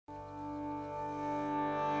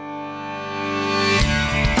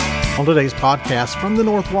On today's podcast from the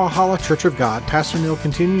North Walhalla Church of God, Pastor Neil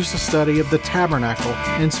continues the study of the tabernacle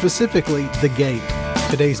and specifically the gate.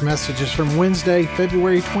 Today's message is from Wednesday,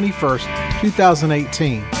 February 21st,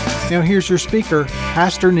 2018. Now here's your speaker,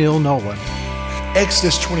 Pastor Neil Nolan.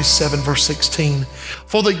 Exodus 27, verse 16.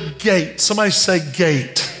 For the gate, somebody say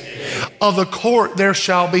gate, of the court there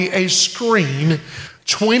shall be a screen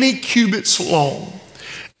 20 cubits long.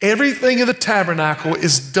 Everything in the tabernacle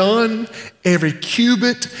is done, every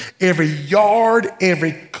cubit, every yard,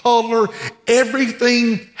 every color,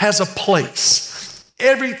 everything has a place.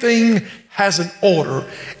 Everything has an order.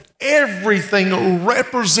 Everything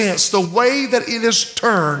represents the way that it is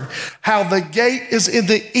turned, how the gate is in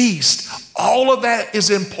the east. All of that is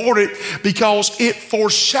important because it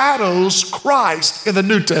foreshadows Christ in the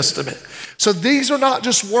New Testament. So these are not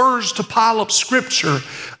just words to pile up scripture.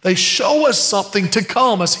 They show us something to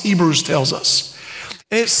come, as Hebrews tells us.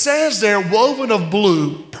 And it says there, woven of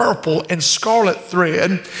blue, purple, and scarlet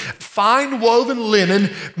thread, fine woven linen,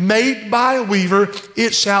 made by a weaver,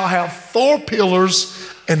 it shall have 4 pillars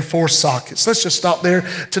and 4 sockets. Let's just stop there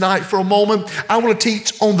tonight for a moment. I want to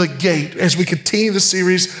teach on the gate as we continue the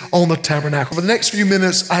series on the tabernacle. For the next few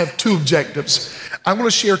minutes, I have 2 objectives. I'm going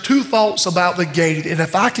to share 2 thoughts about the gate, and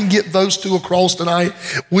if I can get those 2 across tonight,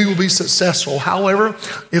 we will be successful. However,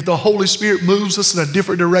 if the Holy Spirit moves us in a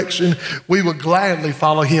different direction, we will gladly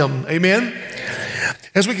follow Him. Amen?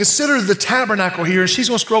 As we consider the tabernacle here, she's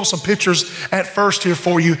going to scroll some pictures at first here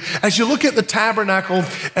for you. As you look at the tabernacle,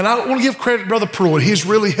 and I want to give credit to Brother Pruitt. He's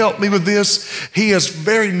really helped me with this. He is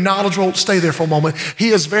very knowledgeable. Stay there for a moment. He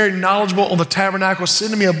is very knowledgeable on the tabernacle,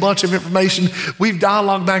 sending me a bunch of information. We've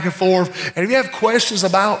dialogued back and forth. And if you have questions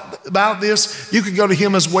about this, you can go to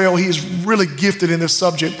him as well. He is really gifted in this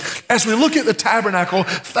subject. As we look at the tabernacle,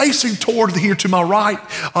 facing toward here to my right,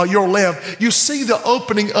 your left, you see the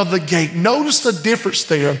opening of the gate. Notice the difference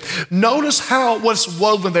there. Notice how it was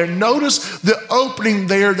woven there. Notice the opening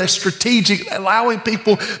there that's strategic, allowing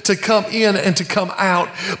people to come in and to come out.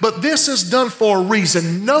 But this is done for a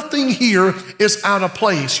reason. Nothing here is out of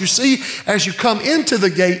place. You see, as you come into the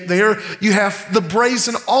gate there, you have the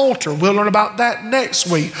brazen altar. We'll learn about that next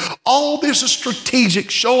week. All this is strategic,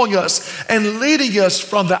 showing us and leading us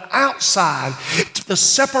from the outside to the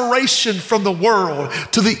separation from the world,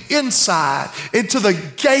 to the inside, into the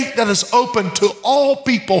gate that is open to all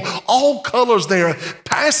people, all colors there,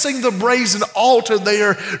 passing the brazen altar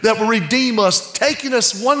there that will redeem us, taking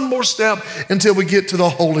us one more step until we get to the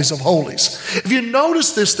holies of holies. If you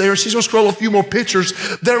notice this there, she's going to scroll a few more pictures.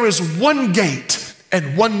 There is one gate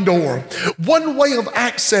and one door, one way of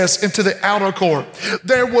access into the outer court.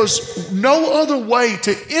 There was no other way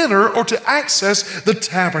to enter or to access the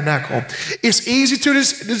tabernacle. It's easy to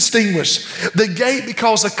distinguish the gate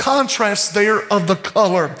because the contrast there of the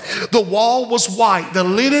color. The wall was white, the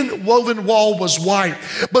linen woven wall was white,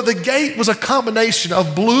 but the gate was a combination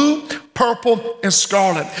of blue, purple, and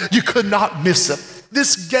scarlet. You could not miss it.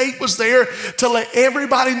 This gate was there to let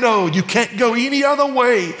everybody know you can't go any other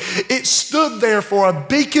way. It stood there for a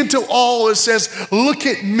beacon to all. It says, look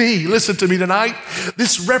at me. Listen to me tonight.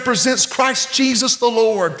 This represents Christ Jesus the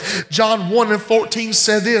Lord. John 1:14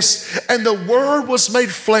 said this, and the Word was made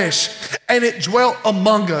flesh, and it dwelt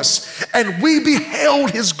among us. And we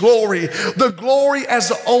beheld His glory, the glory as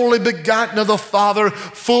the only begotten of the Father,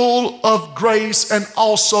 full of grace and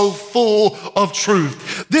also full of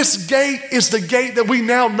truth. This gate is the gate that we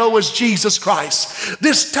now know as Jesus Christ.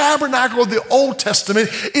 This tabernacle of the Old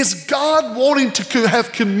Testament is God wanting to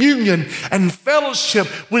have communion and fellowship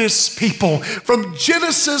with His people. From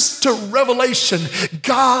Genesis to Revelation,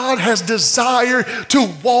 God has desired to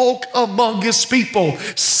walk among His people.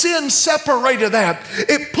 Sin separated that.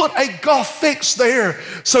 It put a gulf fix there.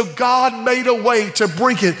 So God made a way to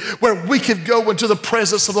bring it where we could go into the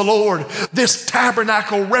presence of the Lord. This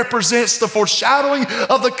tabernacle represents the foreshadowing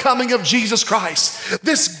of the coming of Jesus Christ.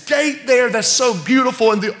 This gate there that's so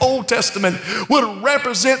beautiful in the Old Testament would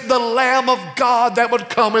represent the Lamb of God that would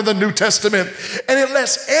come in the New Testament. And it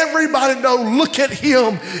lets everybody know, look at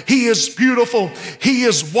Him. He is beautiful. He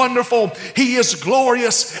is wonderful. He is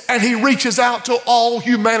glorious. And He reaches out to all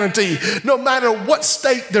humanity. No matter what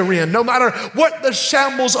state they're in, no matter what the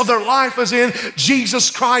shambles of their life is in,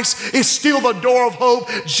 Jesus Christ is still the door of hope.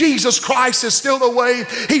 Jesus Christ is still the way.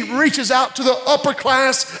 He reaches out to the upper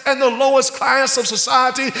class and the lowest class of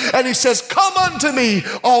society, and He says, come unto me,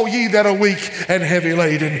 all ye that are weak and heavy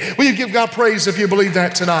laden. Will you give God praise if you believe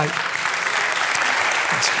that tonight?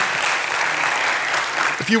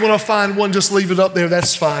 If you want to find one, just leave it up there.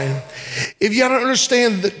 That's fine. If you got to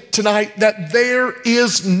understand that tonight that there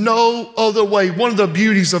is no other way. One of the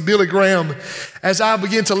beauties of Billy Graham As I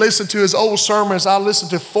begin to listen to his old sermons, I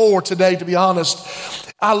listened to 4 today, to be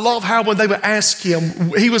honest. I love how when they would ask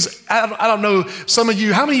him, he was, I don't know, some of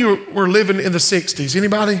you, how many of you were living in the 60s?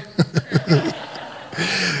 Anybody?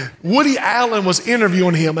 Woody Allen was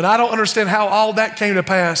interviewing him, and I don't understand how all that came to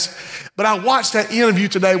pass. But I watched that interview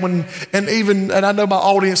today and I know my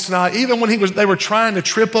audience tonight, even when they were trying to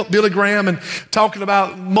trip up Billy Graham and talking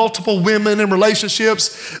about multiple women and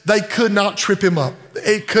relationships, they could not trip him up.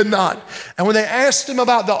 It could not. And when they asked him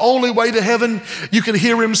about the only way to heaven, you could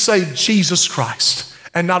hear him say, Jesus Christ,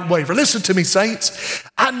 and not waver. Listen to me, saints.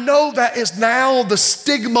 I know that is now the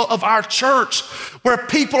stigma of our church, where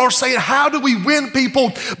people are saying, how do we win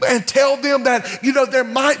people and tell them that, there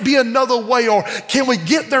might be another way, or can we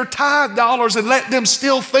get their tithe dollars and let them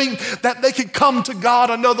still think that they can come to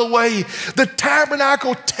God another way? The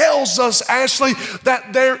tabernacle tells us, Ashley,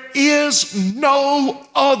 that there is no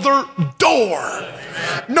other door.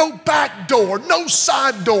 No back door, no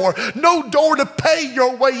side door, no door to pay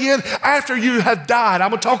your way in after you have died.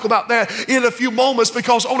 I'm going to talk about that in a few moments,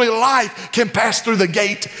 because only life can pass through the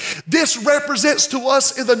gate. This represents to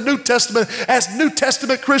us in the New Testament, as New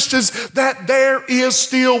Testament Christians, that there is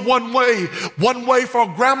still one way. One way for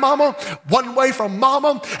grandmama, one way for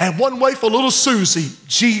mama, and one way for little Susie,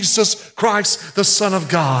 Jesus Christ, the Son of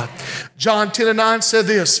God. John 10:9 said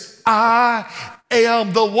this, I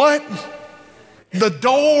am the what? The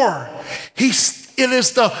door. It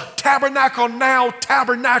is the tabernacle now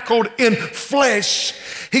tabernacled in flesh.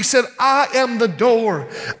 He said, I am the door.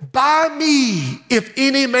 By me, if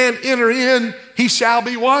any man enter in, he shall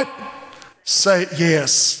be what? Say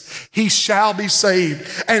yes. He shall be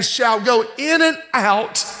saved and shall go in and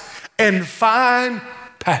out and find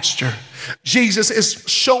pasture. Jesus is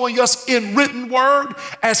showing us in written word,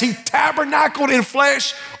 as he tabernacled in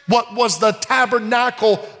flesh, what was the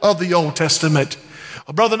tabernacle of the Old Testament.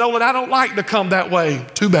 Well, Brother Nolan, I don't like to come that way.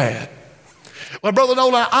 Too bad. Well, Brother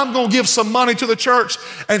Nolan, I'm going to give some money to the church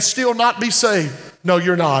and still not be saved. No,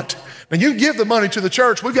 you're not. Now, you give the money to the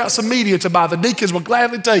church. We've got some media to buy. The deacons will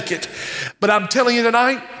gladly take it. But I'm telling you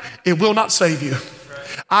tonight, it will not save you.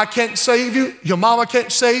 I can't save you. Your mama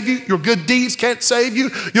can't save you. Your good deeds can't save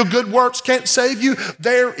you. Your good works can't save you.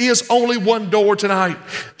 There is only one door tonight.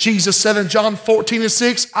 Jesus said in John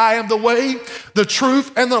 14:6, I am the way, the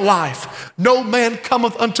truth, and the life. No man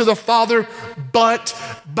cometh unto the Father but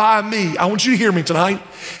by me. I want you to hear me tonight.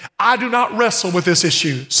 I do not wrestle with this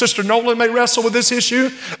issue. Sister Nolan may wrestle with this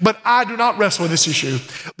issue, but I do not wrestle with this issue.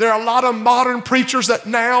 There are a lot of modern preachers that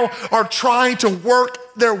now are trying to work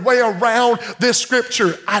their way around this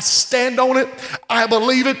scripture. I stand on it. I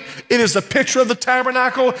believe it. It is the picture of the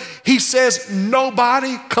tabernacle. He says,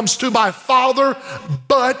 nobody comes to my Father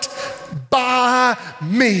but by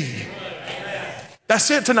me.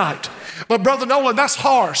 That's it tonight. But Brother Nolan, that's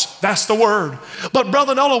harsh. That's the word. But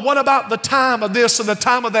Brother Nolan, what about the time of this and the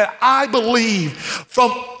time of that? I believe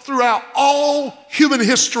throughout all human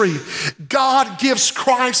history, God gives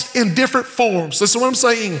Christ in different forms. Listen to what I'm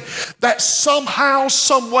saying. That somehow,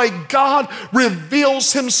 some way, God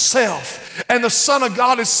reveals himself and the Son of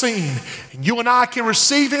God is seen. And you and I can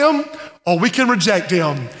receive him or we can reject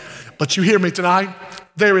him. But you hear me tonight?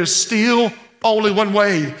 There is still only one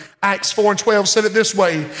way. Acts 4:12 said it this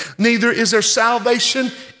way, neither is there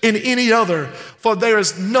salvation in any other, for there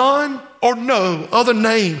is none or no other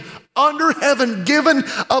name under heaven given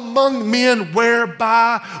among men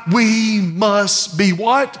whereby we must be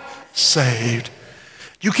what? Saved.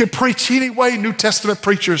 You can preach any way, New Testament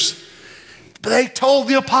preachers. But they told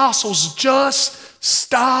the apostles, just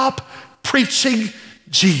stop preaching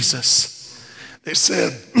Jesus. They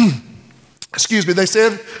said, they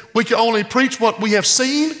said, we can only preach what we have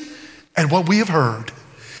seen and what we have heard.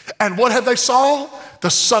 And what have they saw? The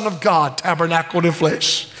Son of God tabernacled in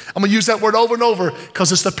flesh. I'm going to use that word over and over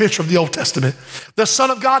because it's the picture of the Old Testament. The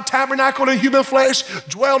Son of God tabernacled in human flesh,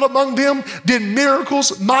 dwelled among them, did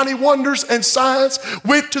miracles, mighty wonders, and signs,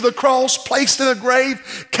 went to the cross, placed in a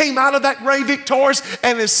grave, came out of that grave victorious,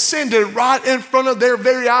 and ascended right in front of their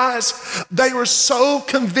very eyes. They were so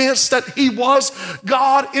convinced that he was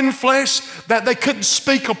God in flesh that they couldn't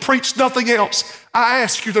speak or preach nothing else. I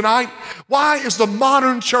ask you tonight, why is the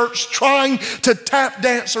modern church trying to tap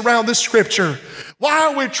dance around this scripture? Why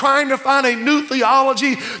are we trying to find a new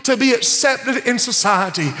theology to be accepted in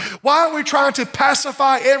society? Why are we trying to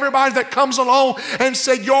pacify everybody that comes along and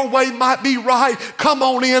say, your way might be right, come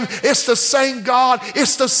on in, it's the same God,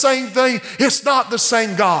 it's the same thing. It's not the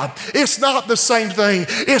same God. It's not the same thing.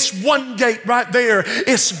 It's one gate right there.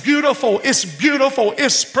 It's beautiful, it's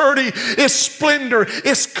pretty, it's splendor,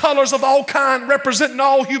 it's colors of all kind representing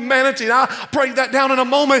all humanity. And I'll break that down in a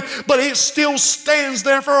moment, but it still stands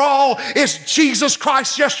there for all. It's Jesus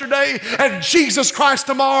Christ yesterday and Jesus Christ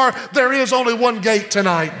tomorrow. There is only one gate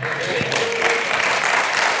tonight.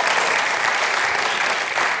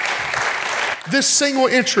 This single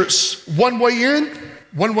entrance, one way in,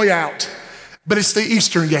 one way out. But it's the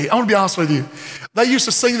eastern gate. I want to be honest with you. They used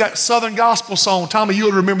to sing that Southern gospel song. Tommy,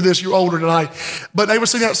 you'll remember this. You're older tonight. But they would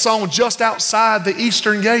sing that song just outside the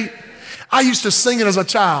eastern gate. I used to sing it as a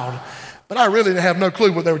child, but I really didn't have no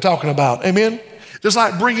clue what they were talking about. Amen? Just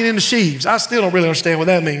like bringing in the sheaves. I still don't really understand what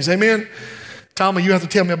that means. Amen? Tommy, you have to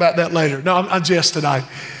tell me about that later. No, I'm jest tonight.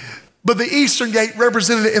 But the eastern gate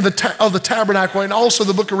represented in of the tabernacle and also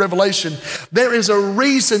the book of Revelation. There is a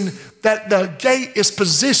reason that the gate is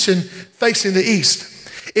positioned facing the east.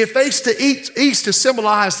 It faced the east to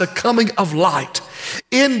symbolize the coming of light.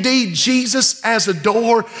 Indeed, Jesus as a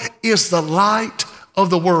door is the light of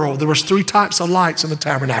the world. There was 3 types of lights in the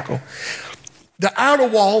tabernacle. The outer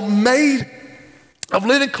wall, made of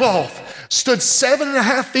linen cloth, stood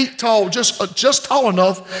 7.5 feet tall, just tall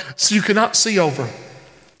enough so you could not see over.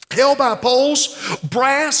 Held by poles,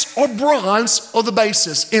 brass or bronze on the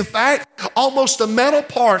basis. In fact, almost the metal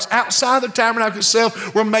parts outside the tabernacle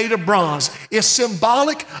itself were made of bronze. It's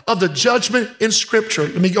symbolic of the judgment in Scripture.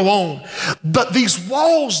 Let me go on. But these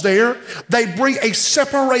walls there, they bring a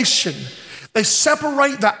separation. They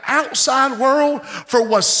separate the outside world for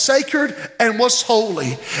what's sacred and what's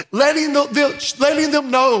holy, letting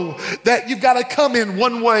them know that you've got to come in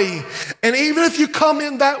one way. And even if you come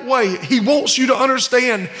in that way, he wants you to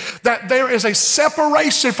understand that there is a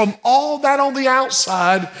separation from all that on the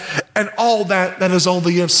outside and all that is on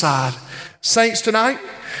the inside. Saints, tonight,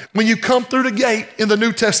 when you come through the gate in the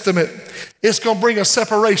New Testament, it's going to bring a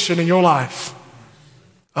separation in your life.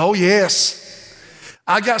 Oh, yes.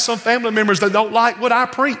 I got some family members that don't like what I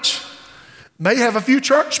preach. May have a few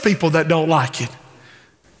church people that don't like it.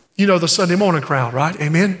 You know the Sunday morning crowd, right?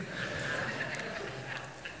 Amen?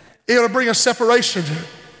 It'll bring a separation.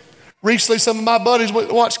 Recently, some of my buddies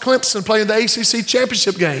watched Clemson playing the ACC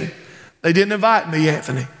championship game. They didn't invite me,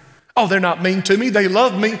 Anthony. Oh, they're not mean to me. They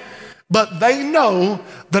love me. But they know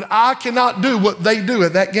that I cannot do what they do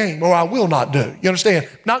at that game, or I will not do. You understand?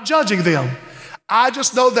 Not judging them. I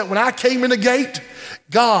just know that when I came in the gate,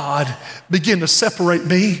 God began to separate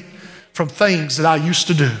me from things that I used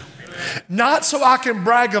to do. Not so I can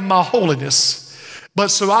brag of my holiness, but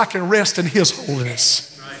so I can rest in His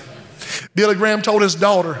holiness. Billy Graham told his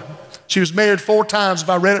daughter, she was married 4 times, if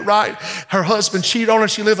I read it right. Her husband cheated on her.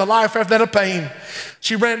 She lived a life after that of pain.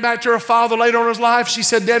 She ran back to her father later on in his life. She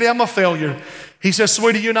said, Daddy, I'm a failure. He said,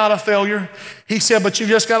 sweetie, you're not a failure. He said, but you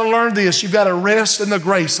just got to learn this. You've got to rest in the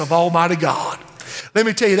grace of Almighty God. Let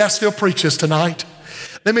me tell you, that still preaches tonight.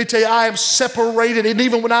 Let me tell you, I am separated, and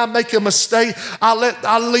even when I make a mistake,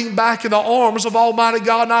 I lean back in the arms of Almighty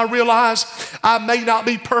God, and I realize I may not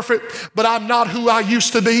be perfect, but I'm not who I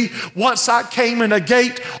used to be. Once I came in a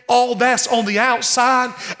gate, all that's on the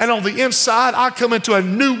outside, and on the inside, I come into a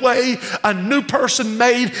new way, a new person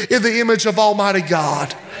made in the image of Almighty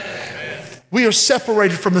God. Amen. We are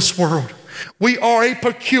separated from this world. We are a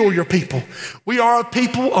peculiar people. We are a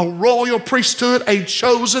people, a royal priesthood, a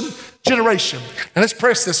chosen generation. And let's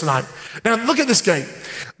press this tonight. Now look at this gate.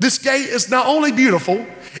 This gate is not only beautiful,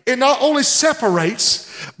 it not only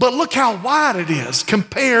separates, but look how wide it is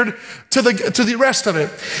compared to the rest of it.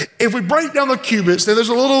 If we break down the cubits, then there's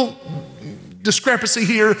a little discrepancy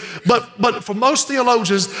here, but for most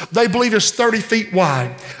theologians, they believe it's 30 feet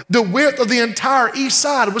wide. The width of the entire east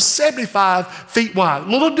side was 75 feet wide. A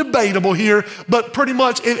little debatable here, but pretty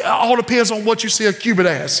much it all depends on what you see a cubit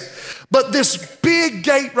as. But this big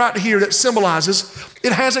gate right here that symbolizes,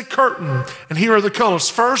 it has a curtain, and here are the colors.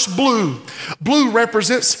 First, blue. Blue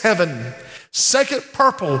represents heaven. Second,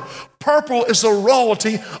 purple. Purple is the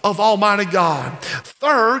royalty of Almighty God.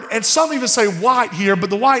 Third, and some even say white here, but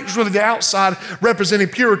the white is really the outside representing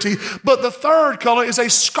purity. But the third color is a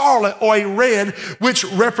scarlet or a red, which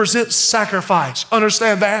represents sacrifice.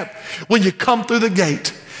 Understand that? When you come through the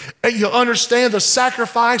gate, and you understand the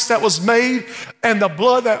sacrifice that was made and the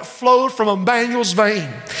blood that flowed from Emmanuel's vein,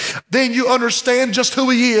 then you understand just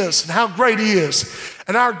who He is and how great He is.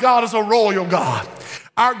 And our God is a royal God.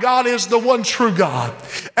 Our God is the one true God.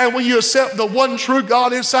 And when you accept the one true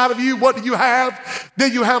God inside of you, what do you have?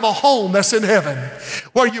 Then you have a home that's in heaven.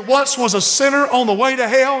 Where you once was a sinner on the way to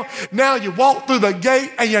hell, now you walk through the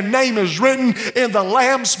gate and your name is written in the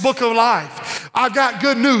Lamb's book of life. I've got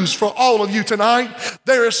good news for all of you tonight.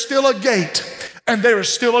 There is still a gate and there is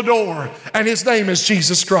still a door, and His name is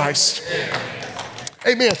Jesus Christ.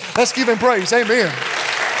 Amen. Let's give Him praise. Amen.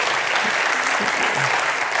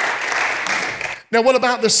 Now, what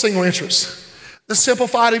about this single entrance? Let's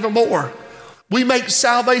simplify it even more. We make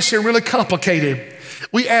salvation really complicated.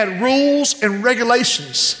 We add rules and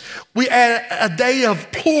regulations. We add a day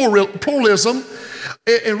of pluralism.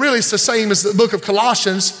 And really it's the same as the book of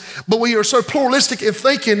Colossians, but we are so pluralistic in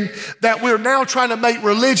thinking that we're now trying to make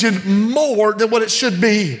religion more than what it should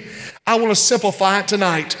be. I want to simplify it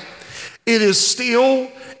tonight. It is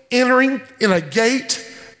still entering in a gate,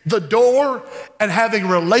 the door, and having a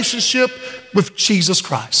relationship with Jesus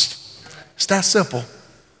Christ. It's that simple.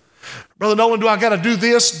 Brother Nolan, do I got to do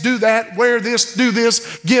this, do that, wear this, do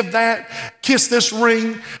this, give that, kiss this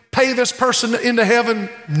ring, pay this person into heaven?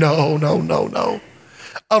 No.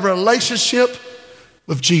 A relationship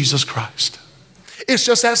with Jesus Christ. It's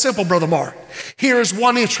just that simple, Brother Mark. Here is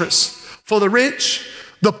one entrance for the rich,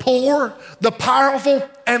 the poor, the powerful,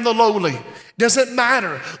 and the lowly. Doesn't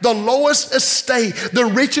matter. The lowest estate, the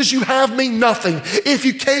riches you have mean nothing. If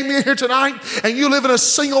you came in here tonight and you live in a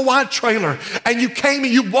single wide trailer and you came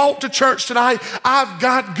and you walked to church tonight, I've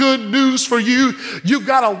got good news for you. You've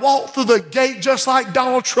got to walk through the gate just like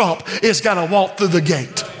Donald Trump is got to walk through the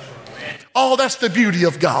gate. Oh, that's the beauty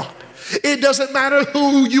of God. It doesn't matter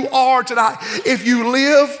who you are tonight. If you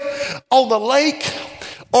live on the lake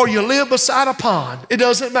or you live beside a pond, it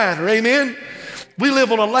doesn't matter. Amen? We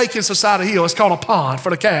live on a lake in Society Hill. It's called a pond for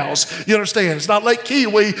the cows. You understand? It's not Lake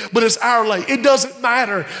Kiwi, but it's our lake. It doesn't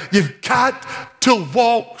matter. You've got to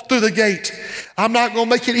walk through the gate. I'm not going to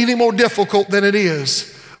make it any more difficult than it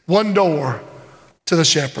is. One door to the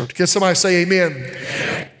shepherd. Can somebody say amen?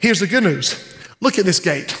 Amen. Here's the good news. Look at this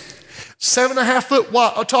gate. 7.5 foot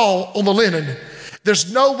wide, tall on the linen.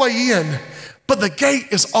 There's no way in, but the gate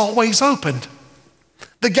is always opened.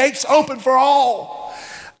 The gate's open for all.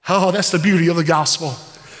 Oh, that's the beauty of the gospel.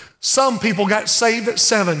 Some people got saved at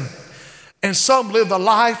 7, and some lived a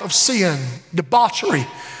life of sin, debauchery,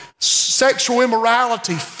 sexual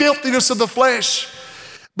immorality, filthiness of the flesh.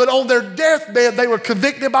 But on their deathbed, they were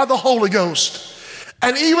convicted by the Holy Ghost.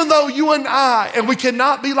 And even though you and I, and we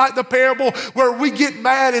cannot be like the parable where we get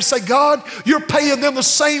mad and say, God, you're paying them the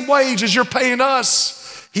same wage as you're paying us.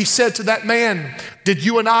 He said to that man, did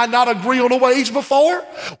you and I not agree on a wage before?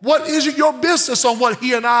 What is it your business on what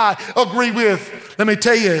he and I agree with? Let me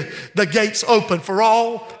tell you, the gate's open for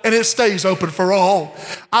all and it stays open for all.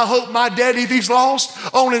 I hope my daddy, if he's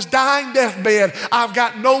lost on his dying deathbed, I've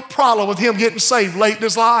got no problem with him getting saved late in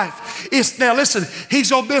his life. Now listen,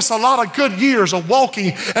 he's gonna miss a lot of good years of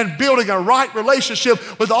walking and building a right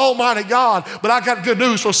relationship with the Almighty God. But I got good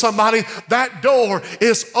news for somebody. That door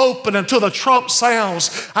is open until the trump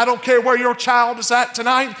sounds. I don't care where your child is at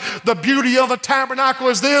tonight. The beauty of the tabernacle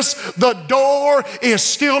is this: the door is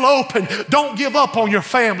still open. Don't give up on your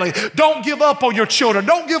family. Don't give up on your children.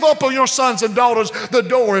 Don't give up on your sons and daughters. The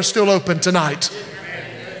door is still open tonight.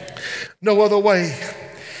 No other way.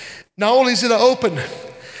 Not only is it open,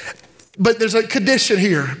 but there's a condition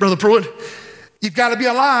here, Brother Pruitt. You've got to be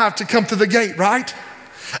alive to come through the gate, right?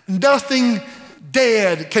 Nothing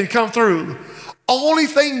dead can come through. Only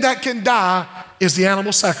thing that can die is the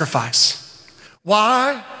animal sacrifice.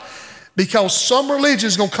 Why? Because some religion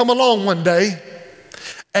is going to come along one day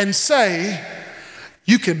and say,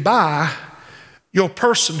 you can buy your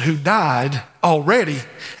person who died already.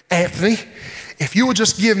 Anthony, if you would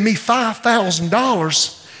just give me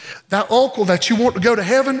 $5,000, that uncle that you want to go to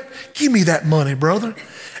heaven, give me that money, brother.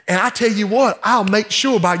 And I tell you what, I'll make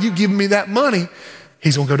sure by you giving me that money,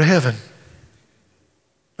 he's going to go to heaven.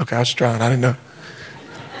 Okay, I was trying. I didn't know.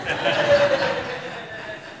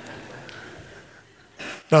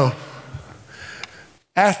 No.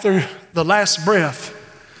 After the last breath,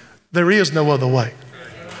 there is no other way.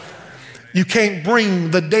 You can't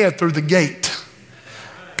bring the dead through the gate.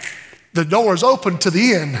 The door is open to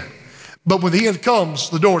the end, but when the end comes,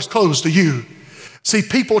 the door is closed to you. See,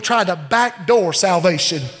 people try to backdoor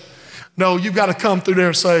salvation. No, you've got to come through there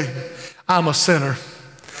and say, I'm a sinner.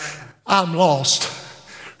 I'm lost.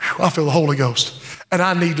 I feel the Holy Ghost. And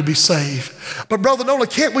I need to be saved. But Brother Nolan,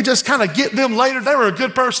 can't we just kind of get them later? They were a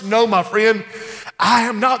good person. No, my friend, I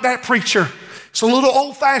am not that preacher. It's a little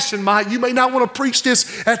old-fashioned, Mike. You may not want to preach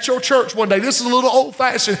this at your church one day. This is a little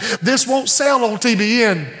old-fashioned. This won't sell on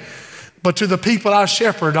TBN. But to the people I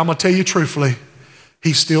shepherd, I'm going to tell you truthfully,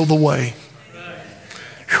 he's still the way.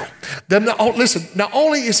 Listen, not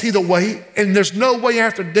only is he the way, and there's no way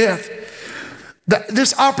after death,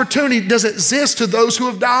 this opportunity does exist to those who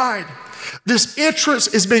have died. This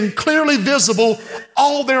entrance has been clearly visible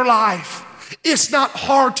all their life. It's not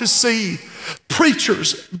hard to see.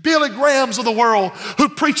 Preachers, Billy Grahams of the world who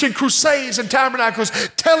preach in crusades and tabernacles,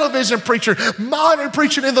 television preacher, modern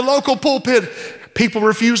preaching in the local pulpit, people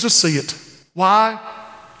refuse to see it. Why?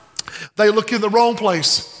 They look in the wrong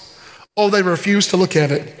place, or they refuse to look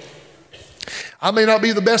at it. I may not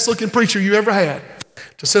be the best looking preacher you ever had.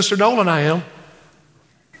 To Sister Nolan, I am.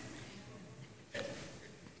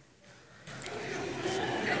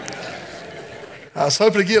 I was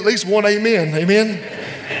hoping to get at least one amen. Amen.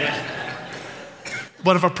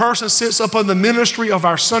 But if a person sits up on the ministry of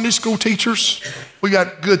our Sunday school teachers, we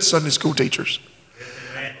got good Sunday school teachers.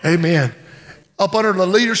 Amen. Up under the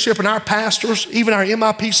leadership of our pastors, even our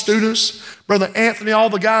MIP students, Brother Anthony, all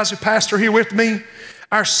the guys who pastor here with me,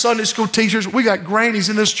 our Sunday school teachers, we got grannies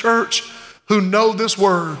in this church who know this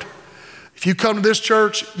word. If you come to this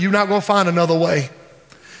church, you're not going to find another way.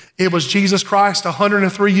 It was Jesus Christ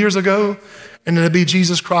 103 years ago, and it'll be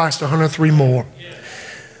Jesus Christ 103 more.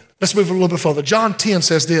 Let's move a little bit further. John 10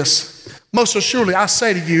 says this, most assuredly I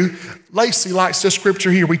say to you, Lacey likes this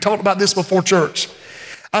scripture here. We talked about this before church.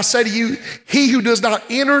 I say to you, he who does not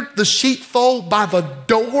enter the sheepfold by the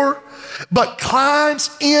door, but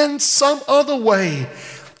climbs in some other way.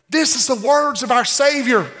 This is the words of our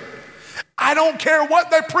Savior. I don't care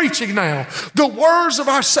what they're preaching now. The words of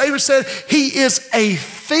our Savior said, he is a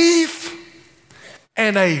thief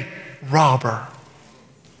and a robber.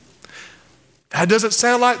 That doesn't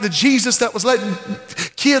sound like the Jesus that was letting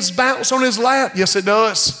kids bounce on his lap. Yes, it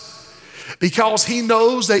does. Because he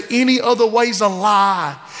knows that any other way's a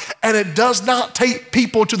lie, and it does not take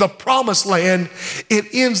people to the promised land. It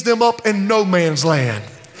ends them up in no man's land.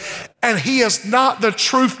 And he is not the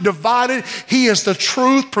truth divided. He is the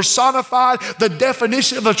truth personified, the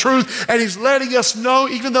definition of the truth. And he's letting us know,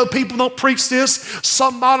 even though people don't preach this,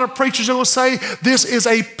 some modern preachers are going to say this is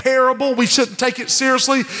a parable. We shouldn't take it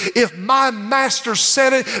seriously. If my master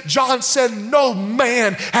said it, John said, no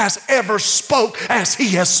man has ever spoke as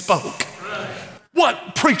he has spoke.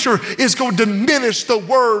 What preacher is going to diminish the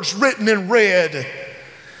words written and read?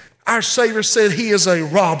 Our Savior said he is a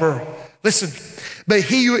robber. Listen. But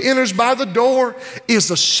he who enters by the door is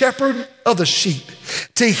the shepherd of the sheep.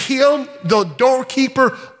 To him the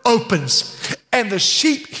doorkeeper opens, and the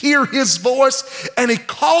sheep hear his voice, and he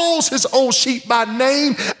calls his own sheep by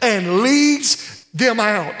name and leads them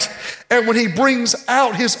out. And when he brings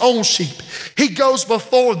out his own sheep, he goes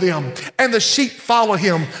before them, and the sheep follow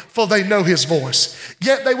him, for they know his voice.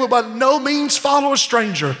 Yet they will by no means follow a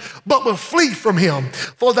stranger, but will flee from him,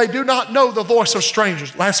 for they do not know the voice of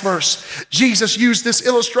strangers. Last verse. Jesus used this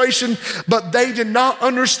illustration, but they did not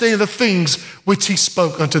understand the things which he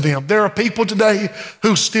spoke unto them. There are people today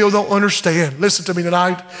who still don't understand. Listen to me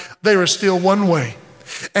tonight. There is still one way,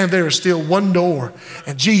 and there is still one door.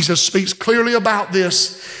 And Jesus speaks clearly about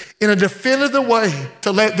this in a definitive way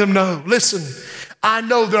to let them know. Listen, I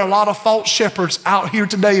know there are a lot of false shepherds out here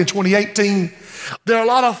today in 2018. There are a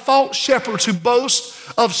lot of false shepherds who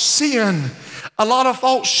boast of sin. A lot of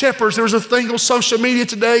false shepherds. There's a thing on social media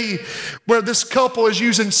today where this couple is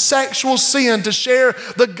using sexual sin to share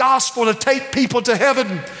the gospel to take people to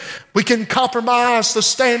heaven. We can compromise the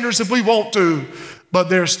standards if we want to, but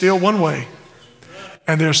there's still one way,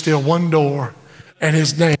 and there's still one door, and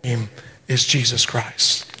his name is Jesus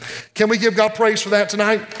Christ. Can we give God praise for that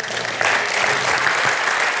tonight?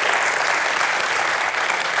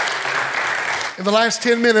 In the last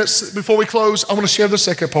 10 minutes before we close, I want to share the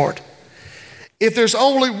second part. If there's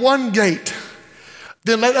only one gate,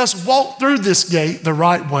 then let us walk through this gate the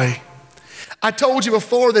right way. I told you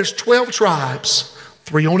before there's 12 tribes,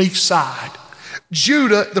 3 on each side.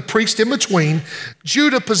 Judah, the priest in between,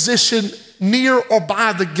 Judah positioned near or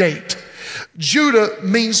by the gate. Judah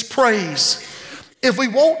means praise. If we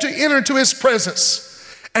want to enter into his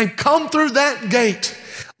presence and come through that gate,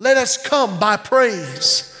 let us come by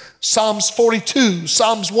praise. Psalms 42,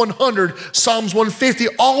 Psalms 100, Psalms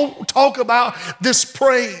 150, all talk about this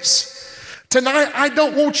praise. Tonight, I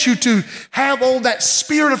don't want you to have on that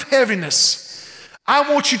spirit of heaviness. I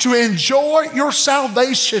want you to enjoy your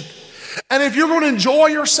salvation. And if you're going to enjoy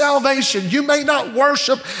your salvation, you may not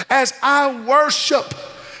worship as I worship.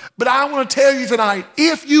 But I want to tell you tonight,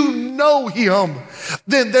 if you know him,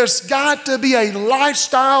 then there's got to be a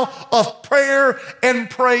lifestyle of prayer and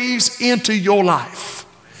praise into your life.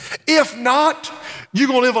 If not, you're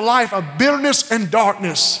going to live a life of bitterness and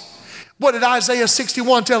darkness. What did Isaiah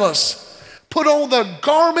 61 tell us? Put on the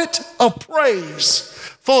garment of praise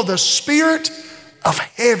for the spirit of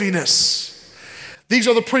heaviness. These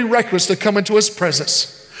are the prerequisites to come into his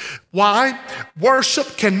presence. Why?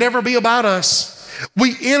 Worship can never be about us.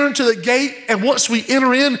 We enter into the gate, and once we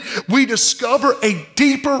enter in, we discover a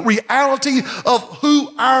deeper reality of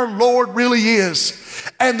who our Lord really is.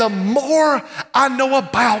 And the more I know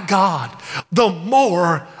about God, the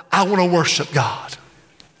more I want to worship God.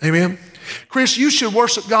 Amen. Chris, you should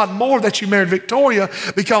worship God more that you married Victoria,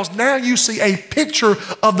 because now you see a picture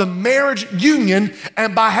of the marriage union,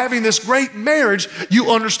 and by having this great marriage,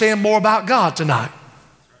 you understand more about God tonight.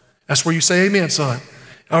 That's where you say amen, son.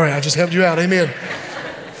 All right, I just helped you out, amen.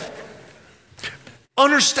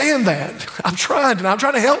 Understand that. I'm trying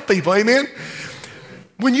to help people, amen.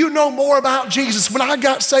 When you know more about Jesus, when I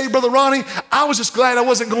got saved, Brother Ronnie, I was just glad I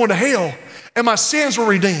wasn't going to hell and my sins were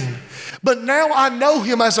redeemed. But now I know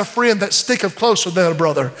him as a friend that sticketh closer than a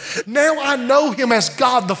brother. Now I know him as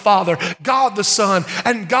God the Father, God the Son,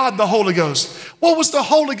 and God the Holy Ghost. What was the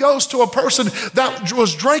Holy Ghost to a person that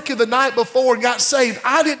was drinking the night before and got saved?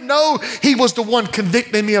 I didn't know he was the one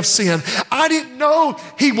convicting me of sin. I didn't know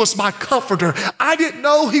he was my comforter. I didn't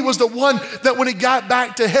know he was the one that when he got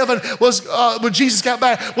back to heaven, when Jesus got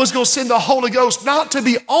back, was going to send the Holy Ghost, not to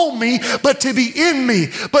be on me, but to be in me.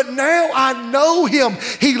 But now I know him.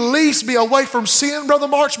 He leads me away from sin, Brother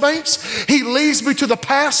Marchbanks. He leads me to the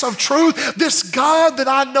paths of truth. This God that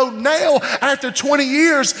I know now after 20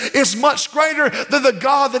 years is much greater than the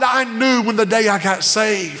God that I knew when the day I got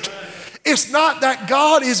saved. It's not that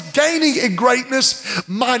God is gaining in greatness.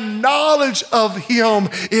 My knowledge of him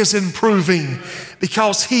is improving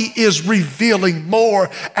because he is revealing more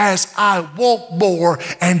as I want more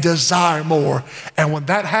and desire more. And when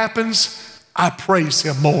that happens, I praise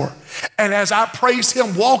him more. And as I praise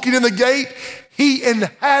him walking in the gate, he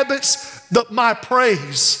inhabits my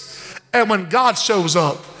praise. And when God shows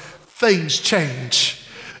up, things change.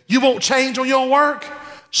 You won't change on your work?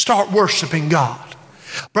 Start worshiping God.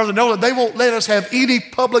 Brother Nolan, they won't let us have any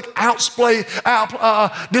public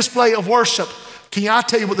display of worship. Can I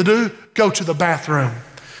tell you what to do? Go to the bathroom.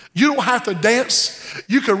 You don't have to dance.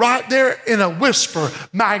 You can right there in a whisper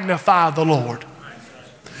magnify the Lord.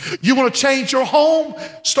 You want to change your home?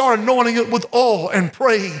 Start anointing it with oil and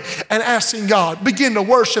praying and asking God. Begin to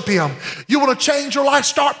worship him. You want to change your life?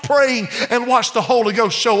 Start praying and watch the Holy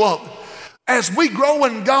Ghost show up. As we grow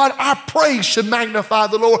in God, our praise should magnify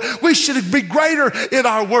the Lord. We should be greater in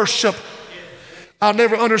our worship. I'll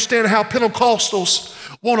never understand how Pentecostals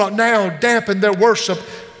want to now dampen their worship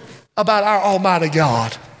about our Almighty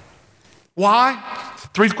God. Why?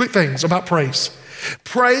 3 quick things about praise.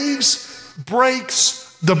 Praise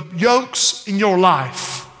breaks the yokes in your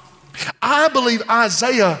life. I believe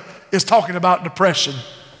Isaiah is talking about depression.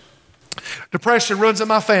 Depression runs in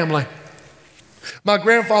my family. My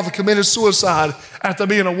grandfather committed suicide after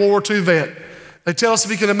being a World War II vet. They tell us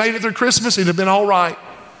if he could have made it through Christmas, he'd have been all right.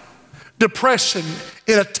 Depression,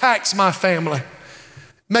 it attacks my family,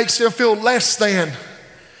 makes them feel less than.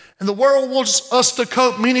 And the world wants us to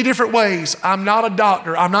cope many different ways. I'm not a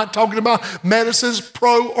doctor. I'm not talking about medicines,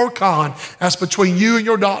 pro or con. That's between you and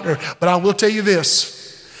your doctor. But I will tell you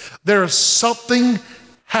this. There is something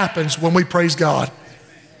happens when we praise God.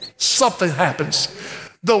 Something happens.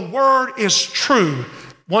 The word is true.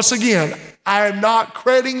 Once again, I am not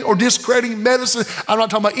crediting or discrediting medicine. I'm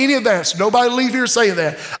not talking about any of that. So nobody leave here saying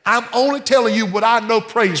that. I'm only telling you what I know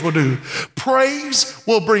praise will do. Praise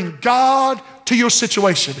will bring God to your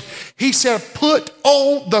situation. He said, put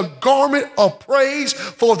on the garment of praise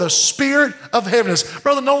for the spirit of heaviness.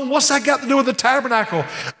 Brother Nolan, what's that got to do with the tabernacle?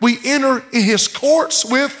 We enter in his courts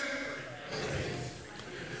with,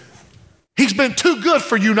 he's been too good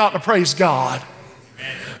for you not to praise God.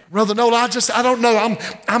 Brother Nolan, I don't know.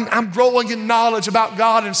 I'm growing in knowledge about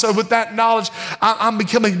God, and so with that knowledge, I'm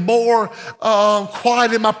becoming more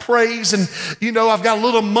quiet in my praise. And I've got a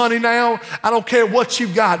little money now. I don't care what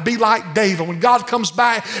you've got. Be like David. When God comes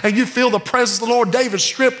back and you feel the presence of the Lord, David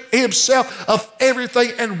stripped himself of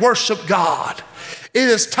everything and worship God. It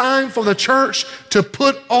is time for the church to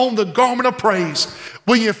put on the garment of praise.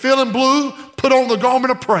 When you're feeling blue, put on the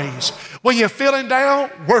garment of praise. When you're feeling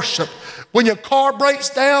down, worship. When your car breaks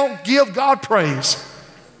down, give God praise.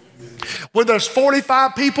 When there's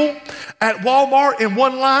 45 people at Walmart in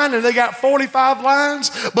one line and they got 45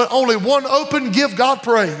 lines, but only one open, give God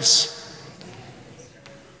praise.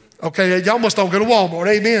 Okay, y'all must don't go to Walmart,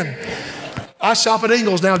 amen. I shop at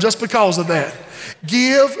Ingles now just because of that.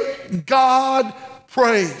 Give God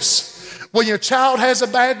praise. When your child has a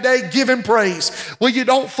bad day, give him praise. When you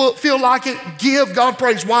don't feel like it, give God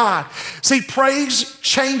praise. Why? See, praise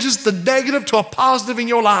changes the negative to a positive in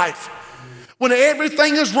your life. When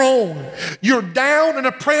everything is wrong, you're down and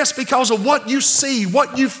oppressed because of what you see,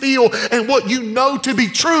 what you feel, and what you know to be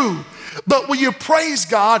true. But when you praise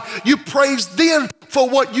God, you praise then for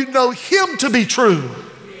what you know him to be true.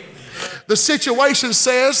 The situation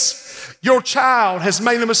says your child has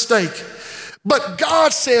made a mistake. But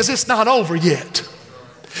God says it's not over yet.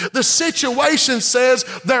 The situation says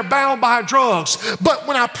they're bound by drugs. But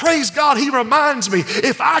when I praise God, He reminds me,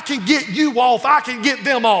 if I can get you off, I can get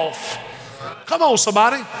them off. Come on,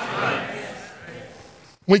 somebody.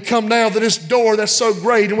 We come down to this door that's so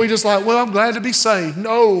great and we just like, well, I'm glad to be saved.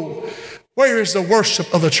 No. Where is the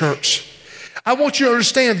worship of the church? I want you to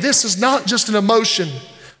understand this is not just an emotion.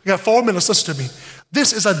 We got 4 minutes, listen to me.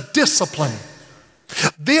 This is a discipline.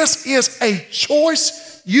 This is a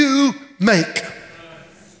choice you make.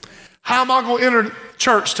 How am I going to enter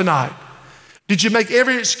church tonight? Did you make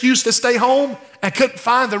every excuse to stay home and couldn't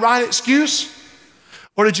find the right excuse?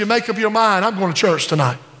 Or did you make up your mind, I'm going to church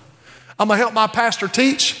tonight. I'm going to help my pastor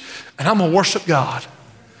teach and I'm going to worship God.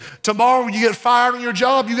 Tomorrow when you get fired on your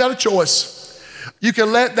job, you got a choice. You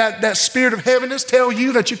can let that spirit of heaviness tell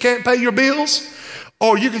you that you can't pay your bills,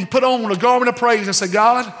 or you can put on a garment of praise and say,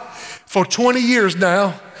 God, for 20 years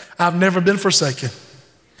now, I've never been forsaken.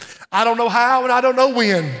 I don't know how and I don't know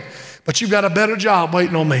when, but you've got a better job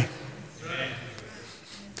waiting on me.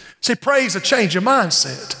 See, praise will change your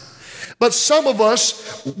mindset. But some of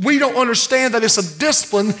us, we don't understand that it's a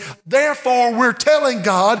discipline. Therefore, we're telling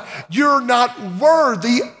God, you're not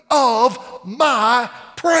worthy of my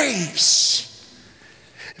praise.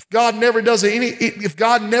 If God never does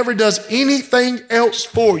anything else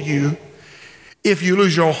for you, if you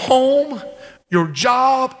lose your home, your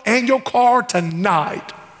job, and your car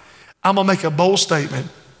tonight, I'm going to make a bold statement.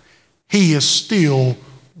 He is still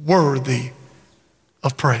worthy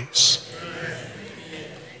of praise.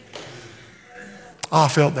 Oh, I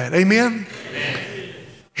felt that. Amen? Amen?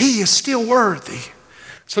 He is still worthy.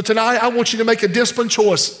 So tonight, I want you to make a disciplined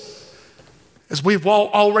choice. As we've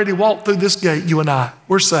already walked through this gate, you and I,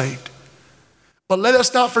 we're saved. But let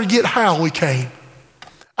us not forget how we came.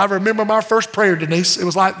 I remember my first prayer, Denise. It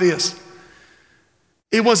was like this.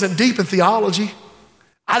 It wasn't deep in theology.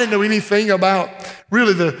 I didn't know anything about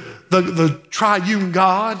really the triune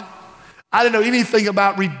God. I didn't know anything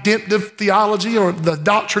about redemptive theology or the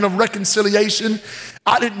doctrine of reconciliation.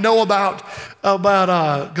 I didn't know about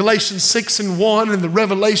Galatians 6:1 and the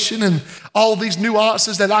Revelation and all these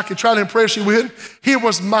nuances that I could try to impress you with. Here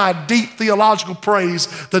was my deep theological praise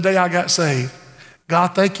the day I got saved.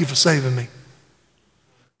 God, thank you for saving me.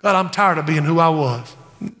 God, I'm tired of being who I was.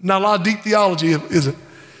 Not a lot of deep theology, is it?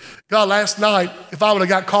 God, last night, if I would have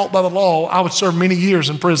got caught by the law, I would serve many years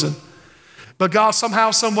in prison. But God,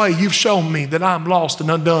 somehow, some way, you've shown me that I'm lost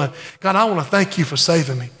and undone. God, I want to thank you for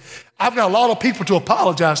saving me. I've got a lot of people to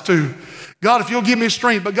apologize to. God, if you'll give me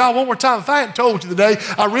strength. But God, one more time, if I hadn't told you today,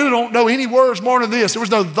 I really don't know any words more than this. There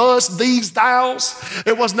was no thus, these, thous.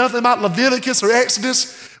 It was nothing about Leviticus or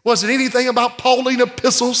Exodus. Wasn't anything about Pauline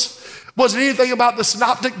epistles. Wasn't anything about the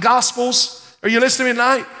synoptic gospels. Are you listening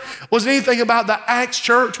tonight? Was it anything about the Acts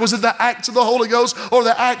church? Was it the Acts of the Holy Ghost or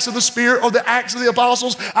the Acts of the Spirit or the Acts of the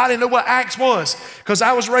Apostles? I didn't know what Acts was because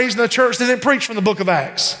I was raised in a church that didn't preach from the book of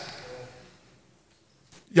Acts.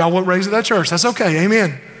 Y'all weren't raised in that church. That's okay.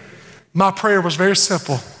 Amen. My prayer was very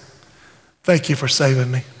simple. Thank you for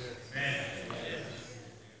saving me.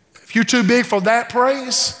 If you're too big for that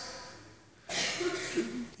praise,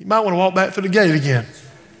 you might want to walk back through the gate again.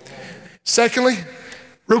 Secondly,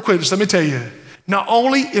 real quick, just let me tell you, not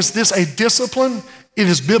only is this a discipline, it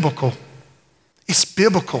is biblical. It's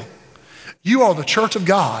biblical. You are the church of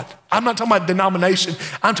God. I'm not talking about denomination.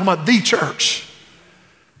 I'm talking about the church.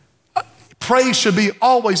 Praise should be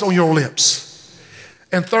always on your lips.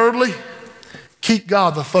 And thirdly, keep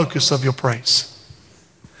God the focus of your praise.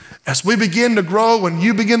 As we begin to grow and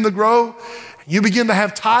you begin to grow, you begin to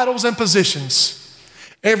have titles and positions.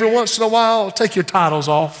 Every once in a while, take your titles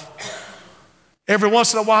off. Every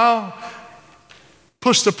once in a while,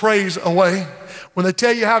 push the praise away. When they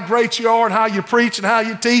tell you how great you are and how you preach and how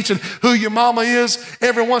you teach and who your mama is,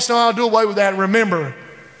 every once in a while, do away with that. And remember,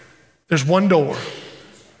 there's one door.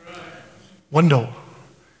 One door.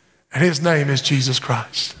 And his name is Jesus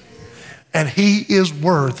Christ. And he is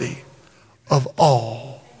worthy of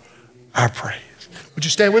all our praise. Would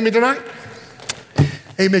you stand with me tonight?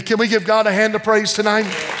 Amen. Can we give God a hand of praise tonight?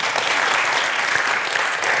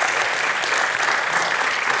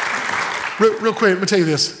 Real quick, let me tell you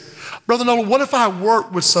this. Brother Nolan, what if I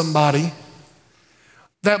work with somebody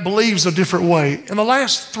that believes a different way? In the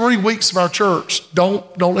last 3 weeks of our church,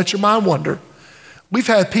 don't let your mind wander. We've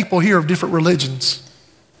had people here of different religions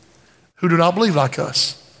who do not believe like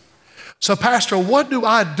us. So, Pastor, what do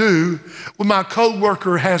I do when my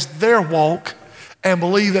coworker has their walk and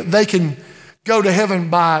believe that they can go to heaven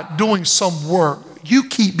by doing some work? You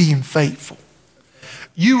keep being faithful.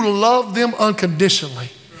 You love them unconditionally.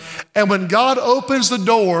 And when God opens the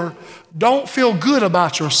door, don't feel good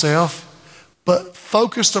about yourself, but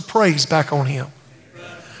focus the praise back on him.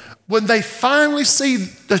 when they finally see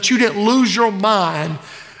that you didn't lose your mind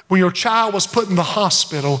when your child was put in the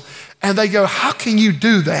hospital, and they go, how can you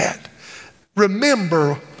do that?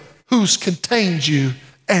 Remember who's contained you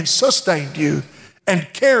and sustained you and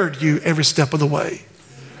carried you every step of the way.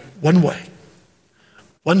 One way,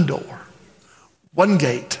 one door, one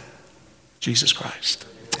gate, Jesus Christ.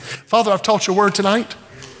 Father, I've taught your word tonight.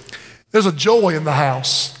 There's a joy in the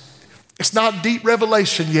house. It's not deep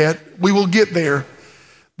revelation yet. We will get there.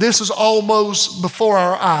 This is almost before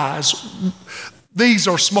our eyes. These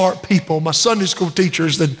are smart people, my Sunday school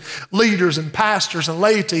teachers and leaders and pastors and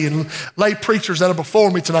laity and lay preachers that are before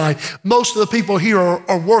me tonight. Most of the people here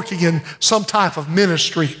are working in some type of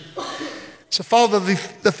ministry. So Father,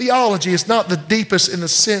 the theology is not the deepest in the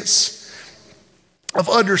sense of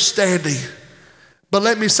understanding. But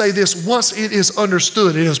let me say this, once it is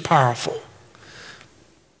understood, it is powerful.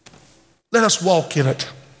 Let us walk in it.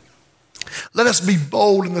 Let us be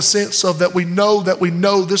bold in the sense of that we know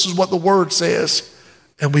this is what the word says,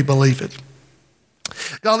 and we believe it.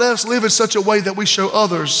 God, let us live in such a way that we show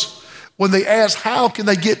others when they ask how can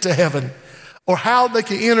they get to heaven or how they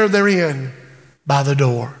can enter therein by the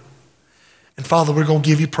door. And Father, we're going to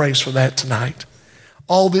give you praise for that tonight.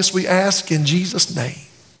 All this we ask in Jesus' name.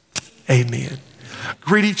 Amen.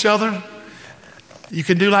 Greet each other. You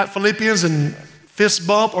can do like Philippians and fist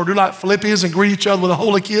bump, or do like Philippians and greet each other with a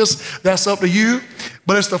holy kiss. That's up to you.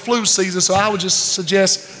 But it's the flu season, so I would just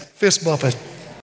suggest fist bumping.